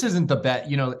work. This isn't the bet.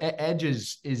 Edge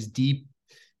is deep.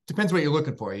 Depends what you're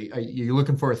looking for. You're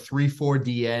looking for a 3-4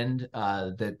 D end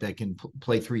that can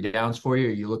play three downs for you,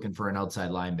 or you're looking for an outside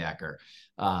linebacker.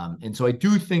 And so I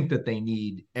do think that they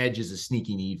need edge as a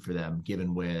sneaky need for them,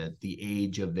 given where the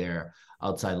age of their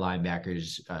outside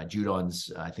linebackers.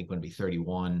 Judon's, I think, going to be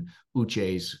 31.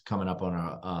 Uche's coming up on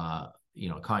a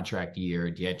contract year.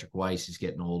 Dietrich Weiss is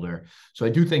getting older. So I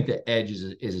do think that edge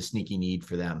is a sneaky need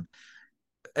for them.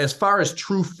 As far as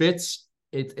true fits,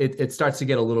 it starts to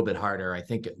get a little bit harder. I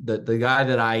think the guy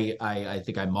that I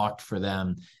think I mocked for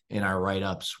them in our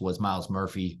write-ups was Miles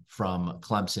Murphy from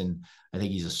Clemson. I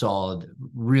think he's a solid,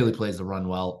 really plays the run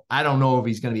well. I don't know if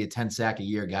he's going to be a 10 sack a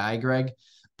year guy, Greg,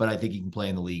 but I think he can play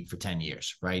in the league for 10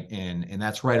 years, right? And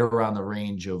that's right around the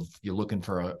range of you're looking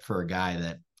for a guy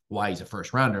that, why he's a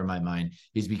first rounder in my mind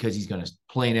is because he's going to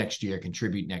play next year,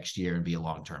 contribute next year, and be a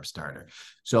long-term starter.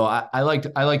 So I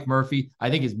like Murphy. I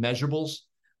think his measurables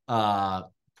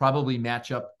probably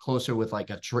match up closer with like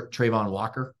a Trayvon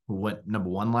Walker, who went number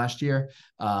 1 last year.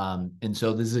 And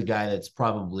so this is a guy that's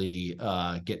probably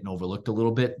getting overlooked a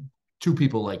little bit. Two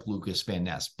people like Lucas Van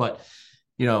Ness, but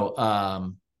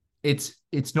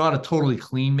it's not a totally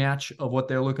clean match of what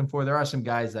they're looking for. There are some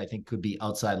guys that I think could be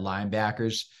outside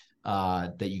linebackers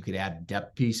that you could add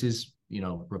depth pieces,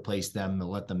 replace them and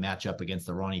let them match up against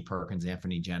the Ronnie Perkins,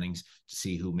 Anthony Jennings to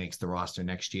see who makes the roster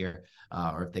next year,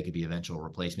 or if they could be eventual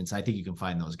replacements. I think you can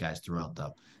find those guys throughout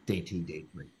the day 2, day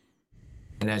 3.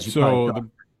 And as you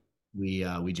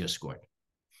we just scored.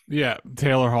 Yeah,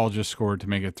 Taylor Hall just scored to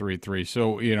make it 3-3.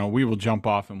 So, we will jump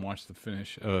off and watch the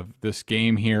finish of this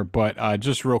game here. But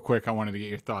just real quick, I wanted to get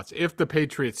your thoughts. If the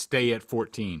Patriots stay at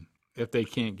 14, if they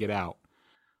can't get out,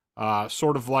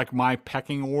 sort of like my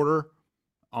pecking order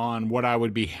on what I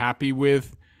would be happy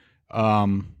with.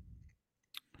 I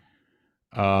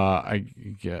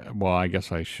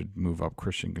guess I should move up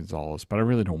Christian Gonzalez, but I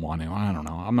really don't want him. I don't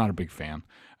know. I'm not a big fan.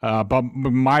 But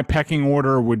my pecking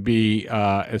order would be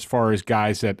as far as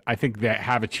guys that I think that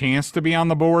have a chance to be on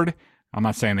the board. I'm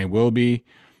not saying they will be,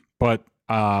 but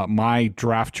my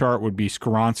draft chart would be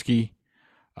Skoronski,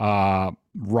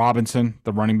 Robinson,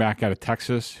 the running back out of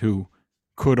Texas, who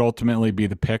could ultimately be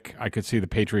the pick. I could see the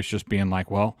Patriots just being like,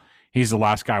 well, he's the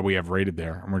last guy we have rated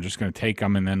there, and we're just going to take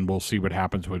him, and then we'll see what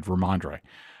happens with Ramondre.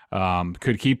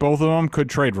 Could keep both of them, could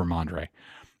trade Ramondre.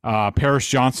 Paris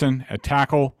Johnson at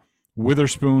tackle,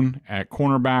 Witherspoon at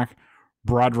cornerback,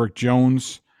 Broderick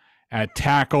Jones at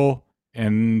tackle,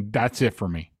 and that's it for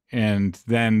me. And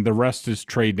then the rest is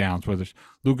trade downs, whether it's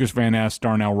Lucas Van Ness,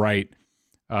 Darnell Wright,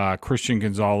 Christian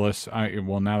Gonzalez.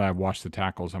 Now that I've watched the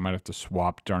tackles, I might have to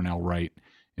swap Darnell Wright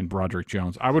and Broderick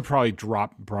Jones. I would probably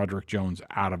drop Broderick Jones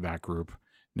out of that group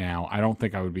now. I don't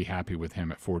think I would be happy with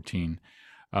him at 14.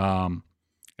 And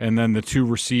then the 2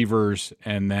 receivers,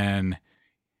 and then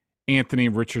Anthony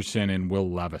Richardson and Will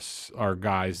Levis are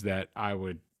guys that I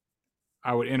would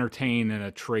entertain in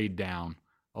a trade down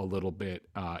a little bit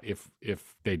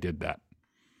if they did that.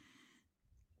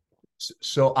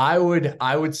 So I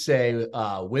would say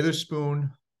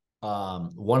Witherspoon,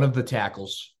 one of the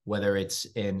tackles, whether it's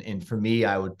and for me,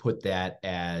 I would put that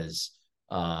as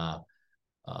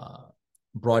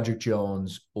Broderick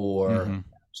Jones or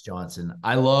Johnson.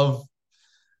 I love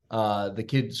the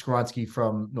kid Skoronski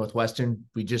from Northwestern.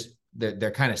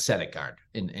 They're kind of set at guard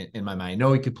in my mind. I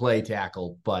know he could play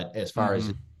tackle, but as far as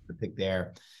the pick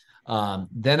there,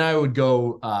 then I would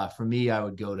go for me, I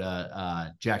would go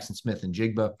to Jackson Smith and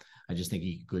Jigba. I just think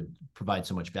he could provide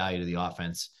so much value to the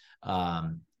offense.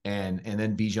 And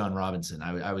then Bijan Robinson.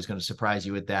 I was going to surprise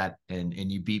you with that,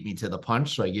 and you beat me to the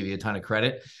punch, so I give you a ton of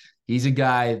credit. He's a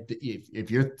guy,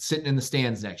 if you're sitting in the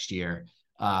stands next year,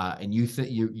 and you think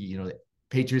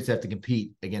Patriots have to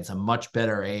compete against a much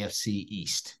better AFC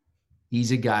East,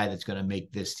 he's a guy that's going to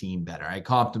make this team better. I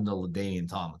comped him to LaDainian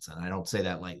Tomlinson. I don't say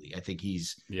that lightly. I think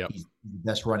he's the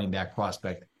best running back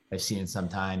prospect I've seen in some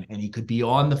time, and he could be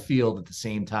on the field at the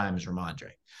same time as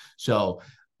Ramondre. So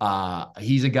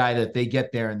he's a guy that they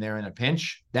get there and they're in a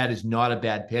pinch. That is not a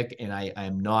bad pick, and I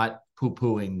am not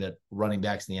poo-pooing that running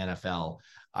backs in the NFL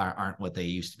aren't what they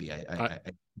used to be. I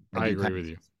agree with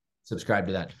you. Subscribe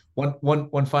to that.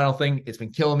 One final thing. It's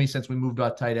been killing me since we moved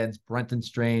off tight ends. Brenton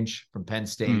Strange from Penn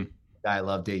State. Guy I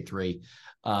love, day 3.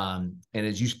 And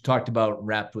as you talked about,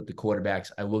 wrapped with the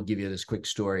quarterbacks, I will give you this quick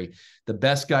story. The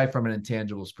best guy from an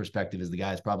intangibles perspective is the guy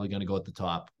that's probably going to go at the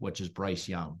top, which is Bryce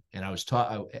Young. And I was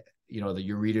taught, that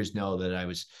your readers know that I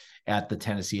was at the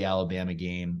Tennessee-Alabama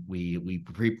game. We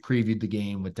previewed the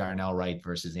game with Darnell Wright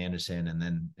versus Anderson, and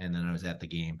then I was at the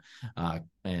game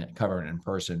and covering it in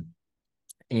person.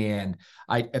 And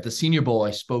at the Senior Bowl,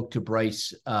 I spoke to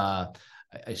Bryce.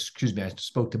 I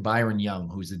spoke to Byron Young,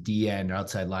 who's the DN or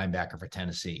outside linebacker for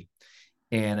Tennessee.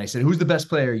 And I said, "Who's the best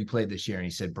player you played this year?" And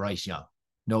he said, "Bryce Young."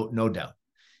 No doubt.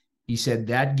 He said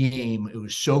that game, it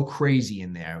was so crazy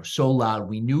in there. It was so loud.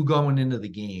 We knew going into the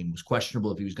game it was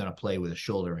questionable if he was going to play with a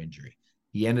shoulder injury.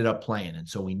 He ended up playing. And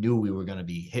so we knew we were going to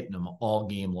be hitting him all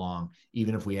game long,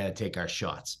 even if we had to take our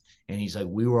shots. And he's like,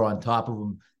 we were on top of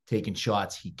him taking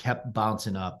shots. He kept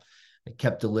bouncing up,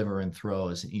 kept delivering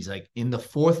throws. And he's like, in the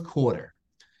fourth quarter,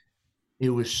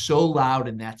 it was so loud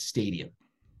in that stadium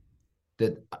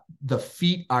that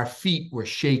our feet were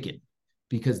shaking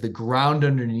because the ground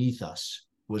underneath us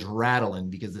was rattling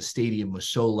because the stadium was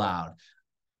so loud.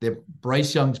 That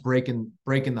Bryce Young's breaking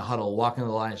the huddle, walking the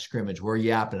line of scrimmage. We're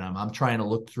yapping him. I'm trying to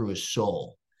look through his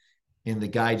soul. And the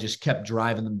guy just kept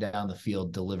driving them down the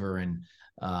field, delivering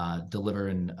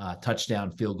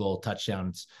touchdown, field goal,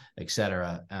 touchdowns,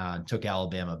 etc. Took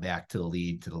Alabama back to the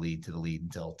lead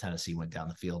until Tennessee went down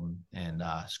the field and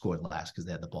scored last because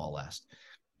they had the ball last.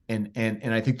 And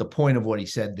I think the point of what he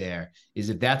said there is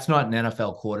if that's not an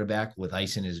NFL quarterback with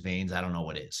ice in his veins, I don't know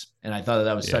what is. And I thought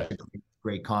that was such a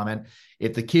great comment.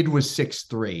 If the kid was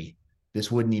 6'3", this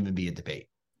wouldn't even be a debate,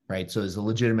 right? So there's a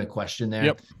legitimate question there.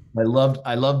 Yep.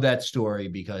 I love that story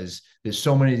because there's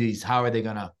so many of these. How are they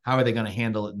gonna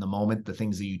handle it in the moment? The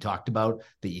things that you talked about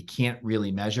that you can't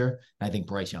really measure. And I think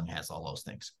Bryce Young has all those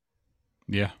things.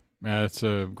 Yeah, that's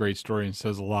a great story and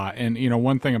says a lot. And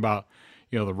one thing about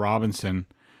the Robinson.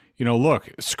 Look,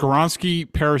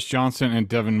 Skoronski, Paris Johnson, and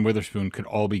Devin Witherspoon could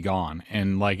all be gone.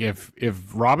 And if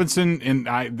Robinson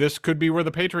this could be where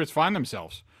the Patriots find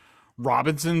themselves.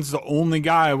 Robinson's the only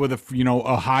guy with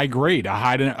a high grade, a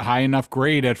high enough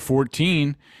grade at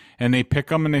 14, and they pick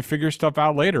them and they figure stuff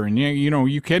out later. And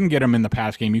you can get them in the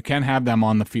pass game. You can have them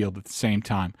on the field at the same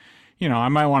time. I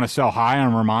might want to sell high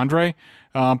on Ramondre,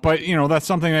 but that's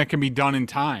something that can be done in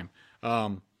time.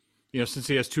 Since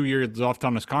he has 2 years left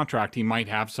on his contract, he might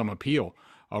have some appeal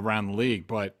around the league.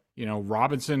 But,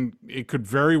 Robinson, it could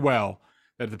very well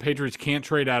that if the Patriots can't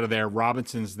trade out of there,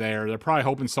 Robinson's there. They're probably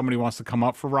hoping somebody wants to come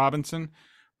up for Robinson.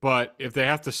 But if they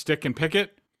have to stick and pick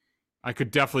it, I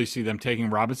could definitely see them taking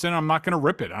Robinson. I'm not going to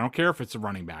rip it. I don't care if it's a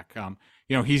running back.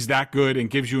 He's that good and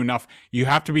gives you enough. You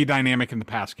have to be dynamic in the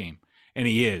pass game, and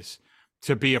he is,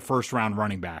 to be a first-round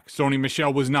running back. Sony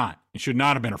Michel was not. He should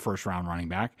not have been a first-round running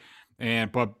back.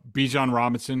 But Bijan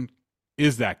Robinson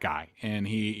is that guy, and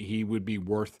he would be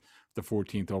worth the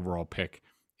 14th overall pick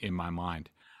in my mind.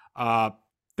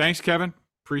 Thanks, Kevin.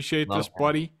 Appreciate this,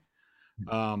 buddy.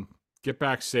 Get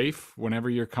back safe whenever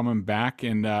you're coming back.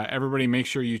 And everybody, make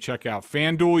sure you check out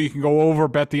FanDuel. You can go over,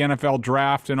 bet the NFL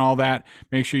draft and all that.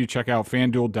 Make sure you check out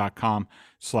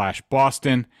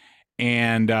FanDuel.com/Boston.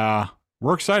 And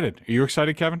we're excited. Are you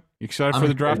excited, Kevin? You excited for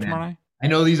the draft tomorrow night? I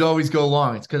know these always go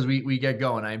long. It's because we get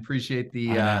going. I appreciate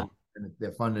they're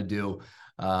fun to do,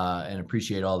 and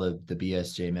appreciate all the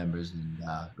BSJ members, and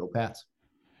go Pats.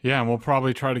 Yeah, and we'll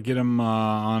probably try to get him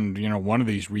on, one of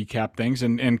these recap things.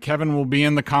 And Kevin will be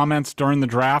in the comments during the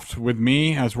draft with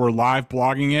me as we're live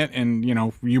blogging it. And,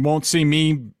 you won't see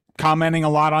me commenting a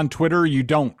lot on Twitter. You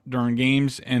don't during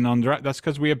games and on draft. That's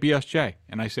because we have BSJ.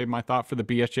 And I save my thought for the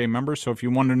BSJ members. So if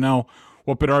you want to know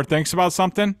what Bedard thinks about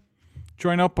something,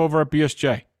 join up over at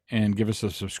BSJ and give us a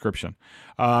subscription.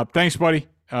 Thanks, buddy.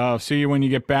 See you when you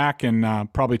get back,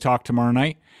 and probably talk tomorrow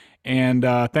night. And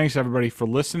thanks, everybody, for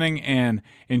listening, and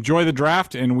enjoy the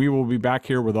draft. And we will be back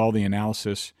here with all the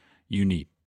analysis you need.